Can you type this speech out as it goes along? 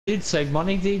Did save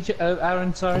money, DJ,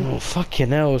 Aaron, sorry. Oh fucking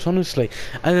hell, honestly.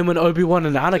 And then when Obi-Wan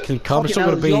and Anakin come, it's not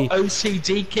gonna be. You got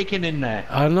OCD kicking in there.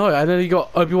 I know. And then you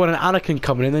got Obi-Wan and Anakin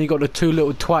coming, and then you got the two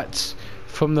little twats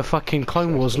from the fucking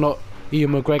Clone Wars, not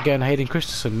Ian McGregor and Hayden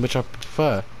Christensen, which I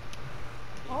prefer.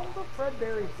 All the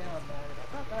Fredberry's down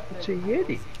there. It's a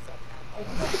Yeti. It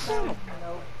still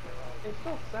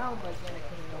sounds like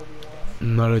Anakin and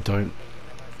Obi-Wan. No, they don't.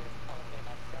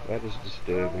 That is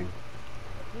disturbing.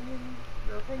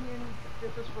 Your opinion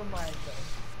differs from mine,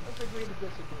 though. Let's agree to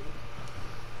disagree.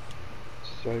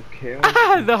 So cow.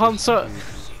 Ah, the Hunter.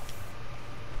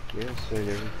 Yeah, I've seen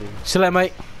everything. See you later,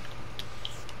 mate.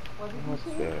 What did you What see?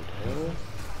 the hell?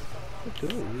 What are they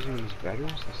doing? Using these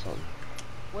batteries or something?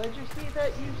 What did you see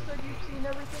that you said you've seen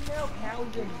everything now?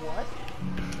 Cows and what?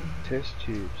 Test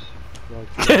tubes.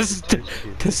 Like Test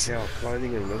tubes. Cow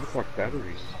cloning and another like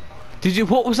batteries. Did you?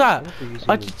 What was that? What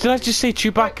are they using Did I just see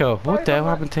Chewbacca? What the hell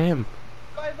happened to him?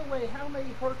 By the way, how many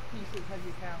Herc pieces have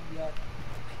you found yet?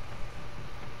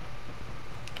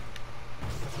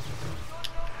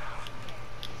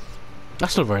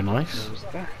 That's not very nice. What was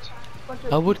that?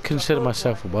 I would consider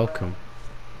myself welcome.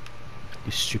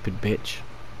 You stupid bitch.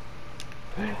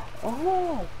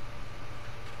 Oh!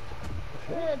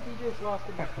 And he just lost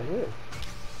a Back on Earth.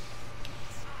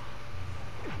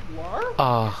 War?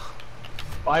 Ah.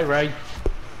 Bye, Ray.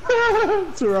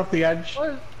 Threw her off the edge.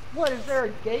 What, is there a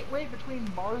gateway between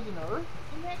Mars and Earth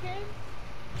in that game?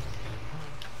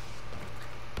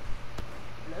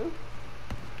 Hello?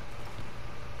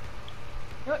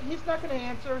 No, he's not gonna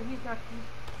answer,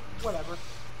 whatever.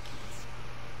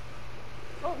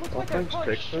 Oh, it looks like I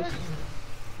probably should...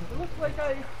 It looks like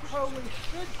I probably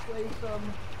should play some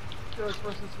heroes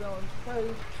versus villains,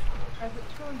 because, as it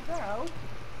turns out,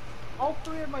 all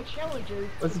three of my challenges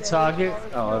What's the today target?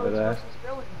 are Oh, over heroes there. versus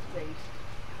villains based.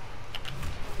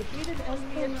 Defeated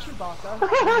enemy in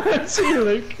Chewbacca. See you,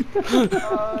 Luke.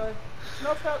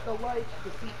 Snuff out the light,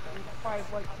 defeat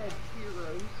 5 light-head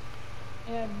heroes.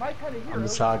 And my kind of On the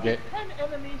heroes, target. 10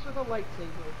 enemies with a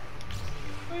lightsaber.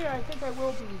 So yeah, I think I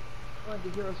will be one of the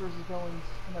heroes versus villains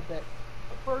in a bit.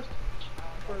 But first,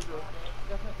 burger.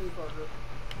 Definitely burger.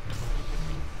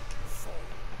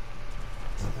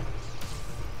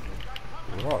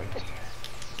 Right. That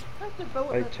Hey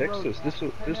development Texas,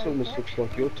 road, this almost looks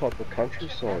like your type of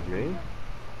countryside, man.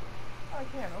 I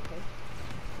can, okay.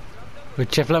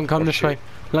 Wait, Jeff, let him come this way.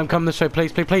 Let him come this way,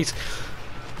 please, please, please.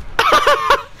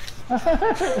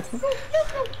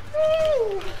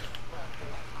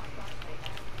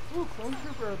 Ooh, Clone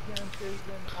Trooper appearances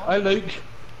and Hi, Luke.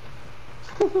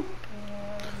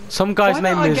 Some guy's Why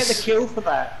name don't I is. get the kill for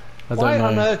that? I Why don't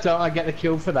on know. earth don't I get the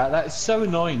kill for that? That's so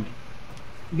annoying.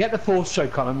 You get the force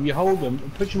choke on them, you hold them,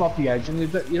 and push them off the edge, and you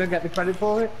don't get the credit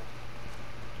for it?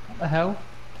 What the hell?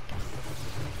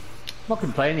 I'm not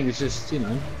complaining, it's just, you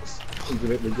know, it's a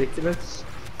bit ridiculous.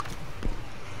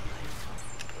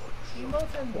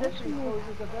 Emotes and vision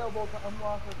poses available to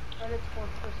unlock with credits or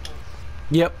crystals.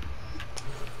 Yep.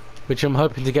 Which I'm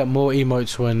hoping to get more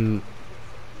emotes when.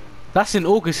 That's in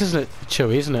August, isn't it,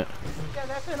 Chewie? Isn't it? Yeah,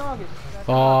 that's in August. That's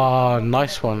in Oh, August.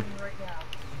 nice one. Right now.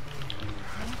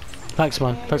 Thanks,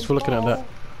 man. And Thanks for looking at that. fall,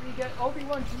 We get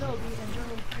Obi-Wan Kenobi and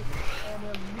German troops and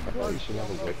a new Use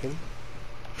another weapon.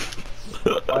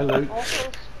 Hi, Luke.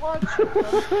 Also squad trooper,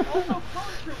 also clone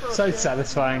trooper. So appearance,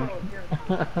 satisfying.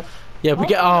 appearance. Yeah, we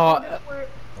get our. We're-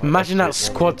 Imagine that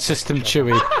squad system,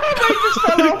 Chewie.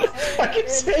 I can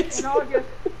see it. in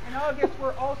August,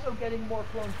 we're also getting more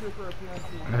clone trooper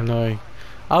appearances. I know.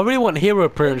 I really want hero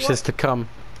appearances to come.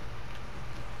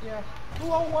 Yeah. Who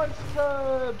all wants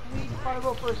to bleed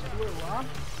 501st Blue, huh?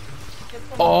 Get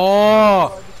some Oh,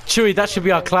 blood. Chewie, that should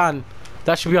be our clan.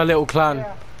 That should be our little clan.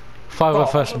 Yeah.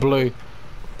 501st Blue.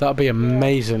 That'd be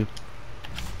amazing.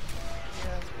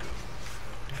 Yeah.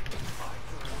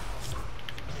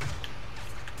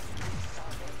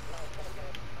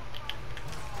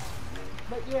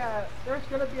 But yeah, there's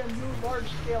going to be a new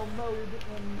large-scale mode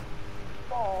in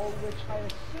fall, which I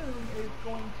assume is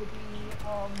going to be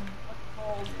what's it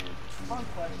called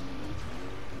Conquest.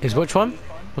 Is which one?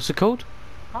 What's it called?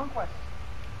 Conquest.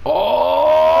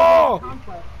 Oh!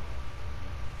 Conquest.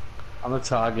 I'm a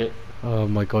target. Oh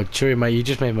my god, Chewie, mate, you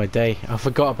just made my day. I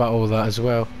forgot about all that as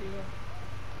well.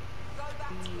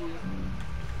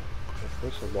 Of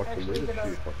course I'd like to win a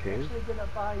few if I can. Actually gonna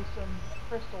buy some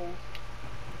crystals,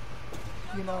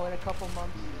 you know, in a couple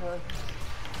months to,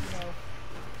 you know.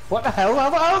 What the hell?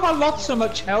 How have I lost so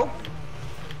much health?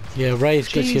 Yeah, Ray's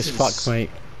glitchy as Jesus. fuck, mate.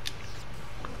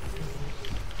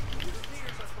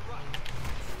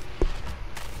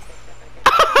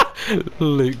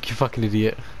 Luke, you fucking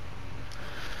idiot.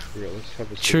 Yeah, let's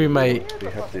have a True, see. mate. We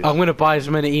have this. I'm gonna buy as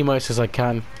many emotes as I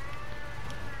can.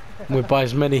 I'm gonna buy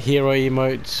as many hero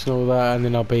emotes and all that, and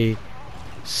then I'll be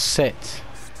set.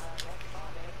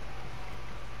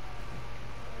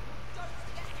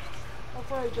 I'll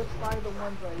probably just buy the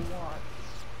ones I want,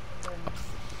 and then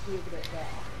leave it at that.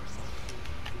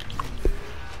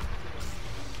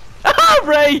 Ah,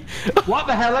 Ray! What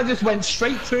the hell? I just went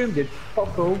straight through him, did.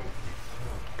 Fuck all.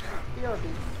 BRB.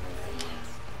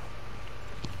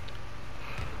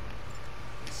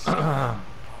 Got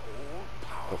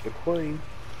the queen.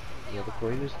 Yeah, the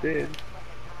queen is dead.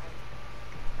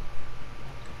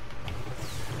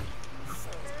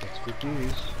 That's good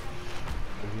news.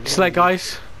 Slay,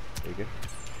 guys. There you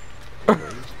go.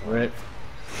 Right.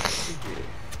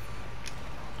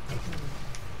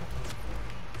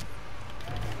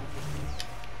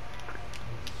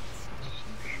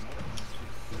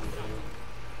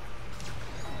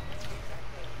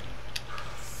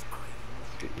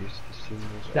 Get used to seeing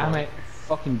those. Damn it.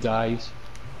 Fucking dies.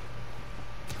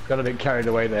 Got a bit carried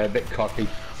away there, a bit cocky.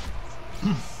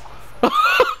 There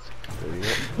you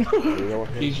go. There you go what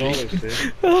Han Solo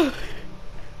said.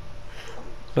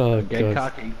 Oh, Get God.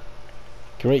 cocky.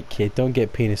 Great kid, don't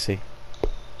get penisy.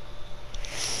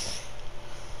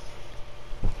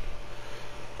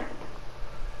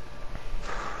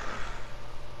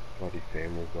 Bloody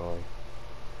Family Guy.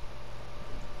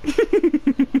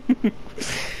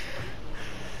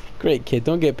 Great kid,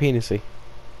 don't get penisy.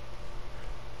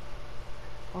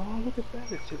 Oh, look at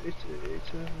that! It's a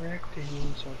reactor here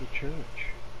inside the church.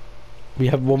 We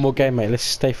have one more game, mate. Let's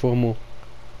stay for one more.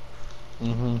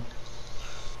 Mm-hmm.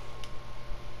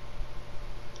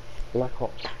 Black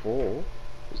Ops 4.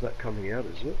 Is that coming out?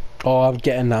 Is it? Oh, I'm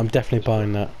getting that. I'm definitely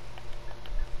buying that.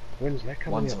 When's that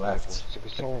coming One's out? left.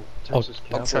 Because someone Texas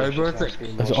Cowboys October, just I asked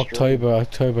think. me my It's stream. October,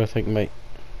 I think, mate.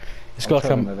 It's got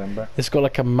like a, November. it's got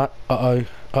like a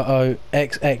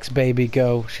XX baby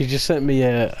girl. She just sent me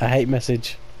a hate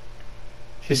message.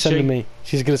 She's Did sending she? me.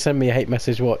 She's gonna send me a hate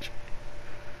message. Watch.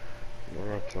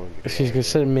 Alright, tell him to get She's out gonna of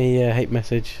send me a hate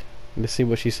message. Let's see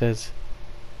what she says.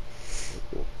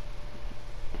 there.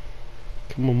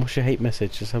 Come on, what's your hate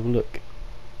message? Just have a look.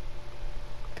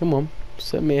 Come on,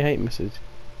 send me a hate message.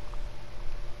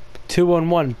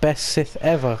 2-on-1, best Sith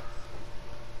ever.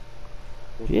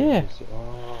 Yeah.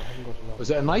 Oh, I haven't got enough.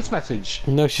 Was it a nice message?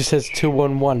 No, she says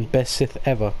 2-on-1, best Sith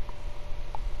ever.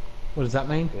 What does that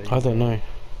mean? I don't know.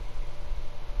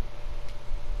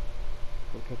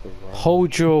 Look at the range.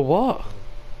 Hold your what?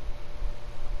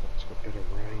 It's got better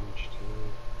range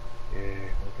too. Yeah,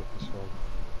 look at this one.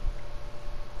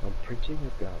 I'm printing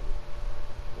a gun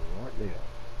right now.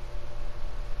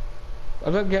 I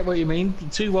don't get what you mean.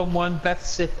 2-1-1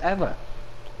 best Sith ever.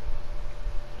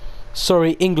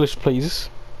 Sorry, English please.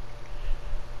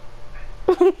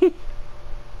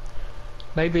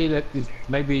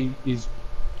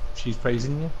 She's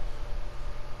praising you.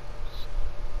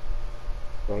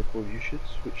 Michael, you should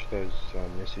switch those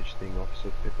message thing off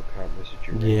so people can't message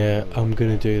you. Yeah, I'm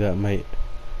gonna do that, mate.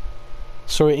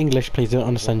 Sorry, English please, I don't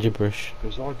understand gibberish.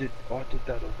 Because I did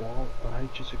that a while,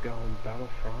 ages ago on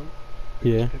Battlefront.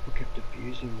 Yeah. People kept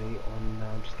abusing me on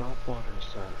Starfighter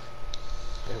Assault.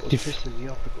 It was Def- pissing me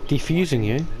off because defusing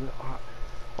you?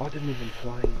 I didn't even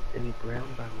play any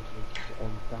ground battles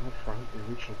on Battlefront the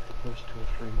original first 2 or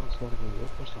 3 months, not even the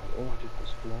Opera side. All I did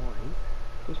was flying.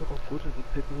 Because I got good at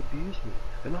it, people abused me.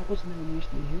 And I wasn't even using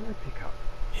the hero pickup.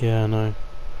 Yeah, I know.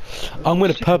 I'm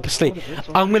gonna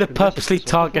purposely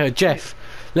target her, Jeff.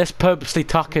 Let's purposely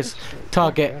target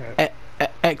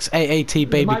XAAT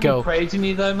baby might girl. Be praising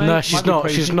you though, mate. No, she's Might be not.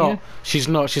 She's praising not. you. She's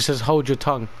not. She says, "Hold your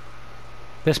tongue."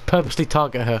 Let's purposely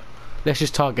target her. Let's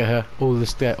just target her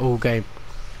all game.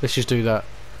 Let's just do that.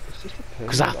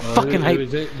 Because I fucking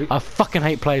Oh,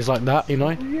 hate players like that. You know.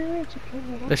 Yeah, it's a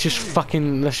permanent Let's just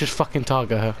fucking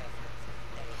target her. Oh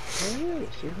yeah,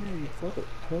 see now you've got it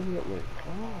permanently.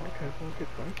 Oh, okay, well I'll get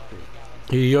both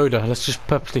then. You Yoda. Let's just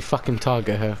purposely fucking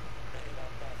target her.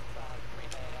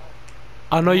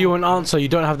 I know you won't answer. You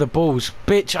don't have the balls,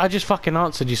 bitch. I just fucking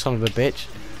answered, you son of a bitch.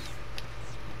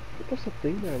 But that's the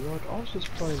thing though, like I was just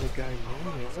playing the game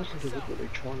normally, I wasn't deliberately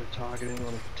trying to target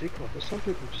anyone in particular, but some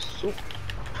people just suck.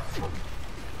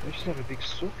 They just have a big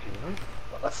suck, you know?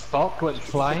 What the fuck? What's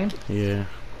flying? Yeah.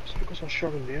 Just because I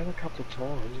shot him down a couple of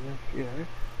times, and if, you know,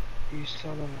 you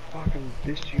son of a fucking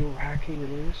this, you're hacking and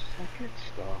all this, it's like, get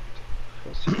stuffed.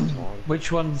 Got sick of time.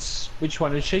 Which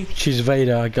one is she? She's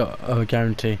Vader. I got a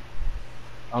guarantee.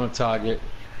 On a target.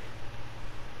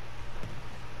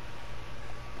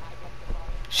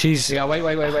 She's. Yeah, wait.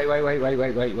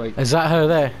 Is that her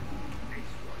there?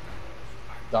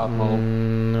 Darth Maul.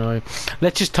 No.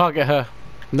 Let's just target her.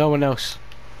 No one else.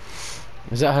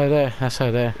 Is that her there? That's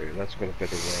her there. Yeah, that's got a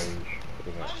better range.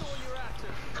 Look at that.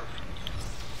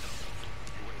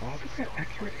 Oh, look how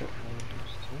accurate that range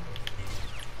is too.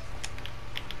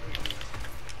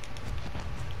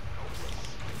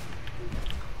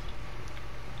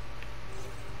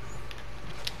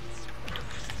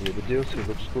 Yeah, the DLC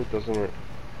looks good, doesn't it?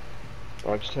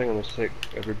 Oh, just hang on a sec,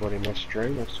 everybody in my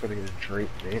stream. I just gotta get a drink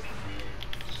there.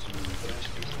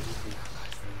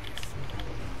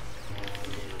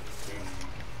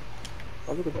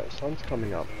 Oh, look at that, sun's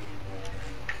coming up.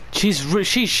 She's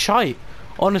shite.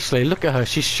 Honestly, look at her.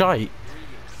 She's shite.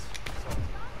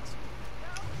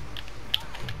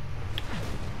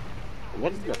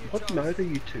 What mode are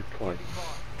you two playing?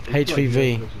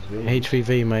 HVV.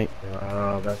 HVV, mate.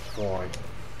 Ah, that's why.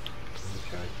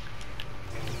 Okay.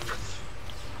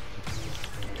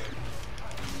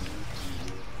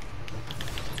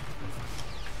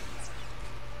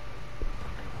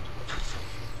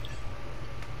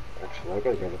 Actually, I've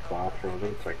got to go to the bathroom. I'm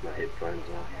going to take my headphones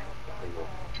off.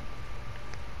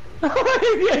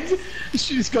 Yeah,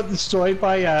 she just got destroyed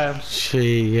by Yeah.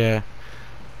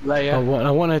 Leia.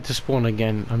 I want her to spawn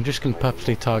again. I'm just gonna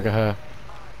purposely target her.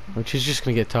 Which is just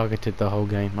gonna get targeted the whole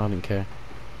game. I don't care.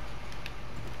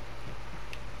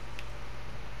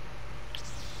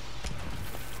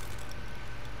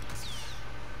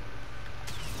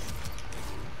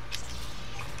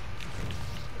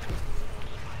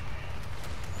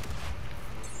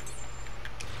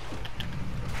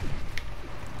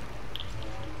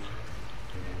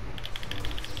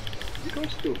 You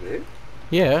guys still there?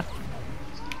 Yeah.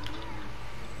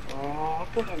 Oh, I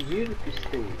thought I muted this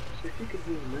thing. So if you can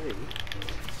hear me.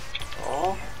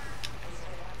 Oh.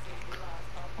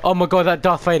 Oh my god, that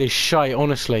Darth Vader's shite,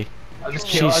 honestly. I just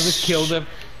killed him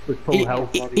with full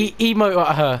health. Emote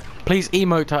at her. Please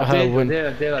emote at her I when.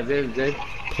 did.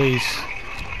 Please.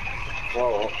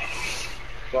 Well,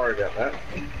 sorry about that.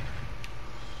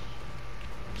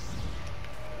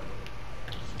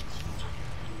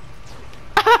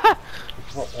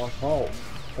 It's not my fault.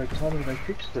 They told me they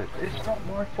fixed it. It's not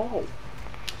my fault.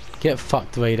 Get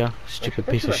fucked, Vader. Stupid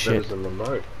piece of shit. Better than the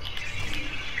remote.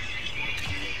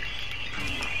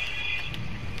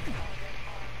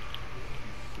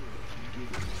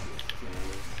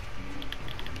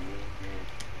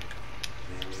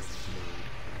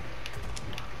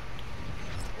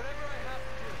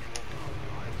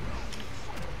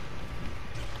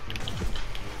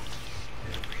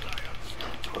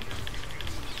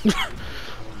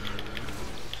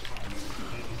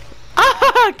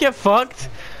 Get fucked.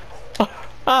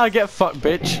 Ah, get fucked,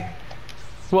 bitch.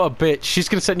 What a bitch. She's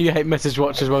gonna send you a hate message.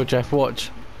 Watch as well, Jeff.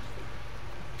 Watch.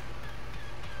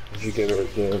 Did you get her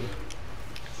again?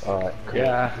 Alright, cool.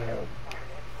 Yeah.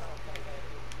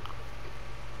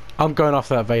 I'm going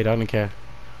after that Vader. I don't care.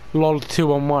 Lol,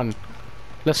 2-on-1.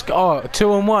 Let's go. Oh,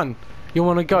 2-on-1. You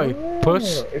wanna go, Oh,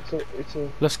 puss? It's a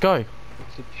Let's go.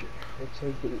 it's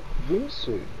a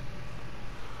wingsuit.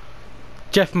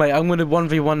 Jeff, mate, I'm gonna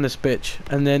 1v1 this bitch,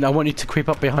 and then I want you to creep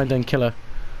up behind her and kill her.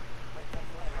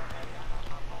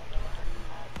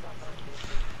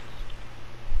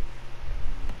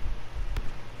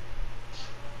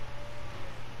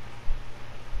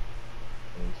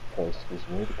 This place is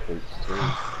ludicrous too.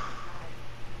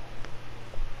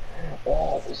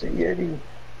 Oh, there's a Yeti.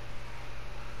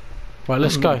 Right,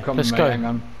 let's go. Let's go. Hang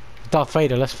on. Darth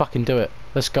Vader, let's fucking do it.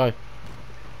 Let's go.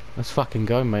 Let's fucking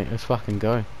go, mate. Let's fucking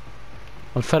go.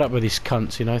 I'm fed up with these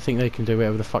cunts, you know. I think they can do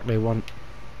whatever the fuck they want.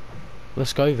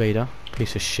 Let's go, Vader.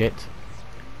 Piece of shit.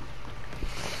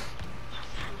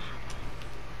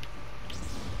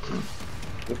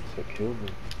 Looks like killed me.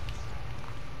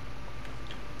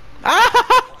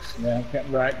 Yeah, get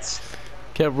wrecked.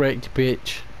 Get wrecked,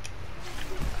 bitch.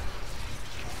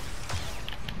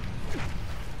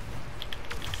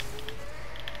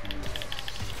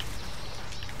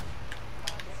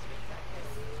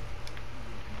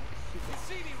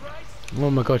 Oh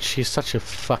my god, she's such a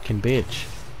fucking bitch.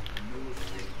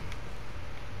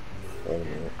 Oh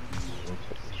yeah. Looks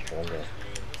stronger.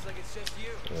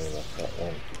 Yeah, that's that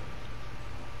one.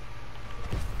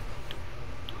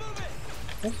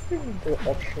 What's the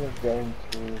option of going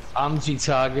to...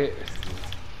 Anti-target.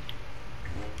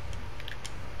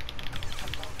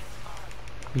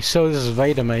 You saw this as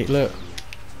Vader, mate, look.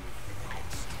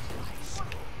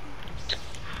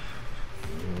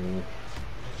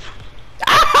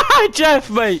 Jeff,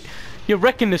 mate! You're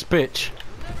wrecking this bitch.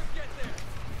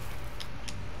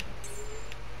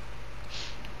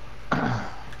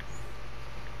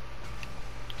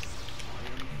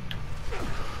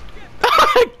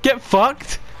 Get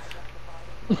fucked.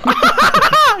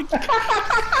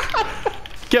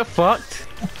 Get fucked.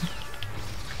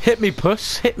 Hit me,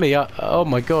 puss. Hit me. Oh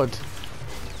my god.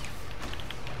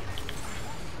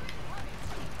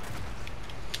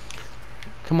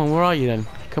 Come on, where are you then?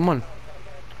 Come on.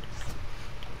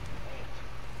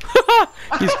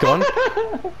 He's gone.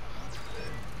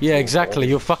 Yeah, exactly.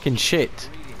 You're fucking shit.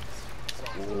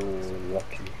 Oh,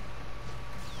 lucky.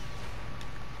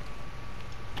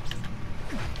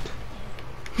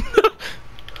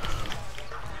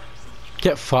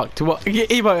 Get fucked. What?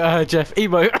 Emote, Jeff.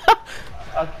 Emote.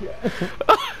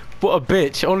 What a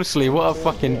bitch. Honestly, what a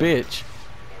fucking bitch.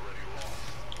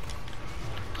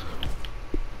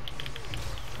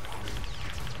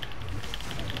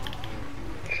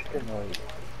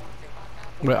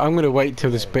 Right, I'm gonna wait till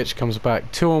this bitch comes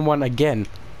back. 2-on-1 again.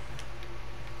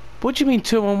 What do you mean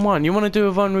 2-on-1? You want to do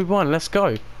a 1v1? Let's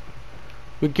go.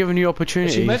 We're giving you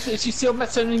opportunities. Is she still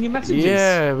sending you messages?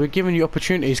 Yeah, we're giving you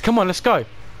opportunities. Come on, let's go.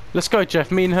 Let's go,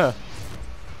 Jeff. Me and her.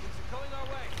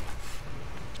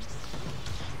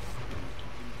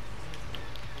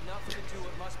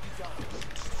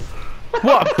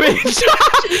 What a bitch!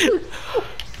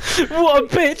 What a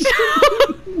bitch!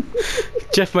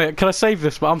 Jeff, mate, can I save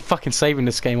this? But I'm fucking saving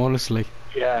this game, honestly.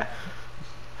 Yeah.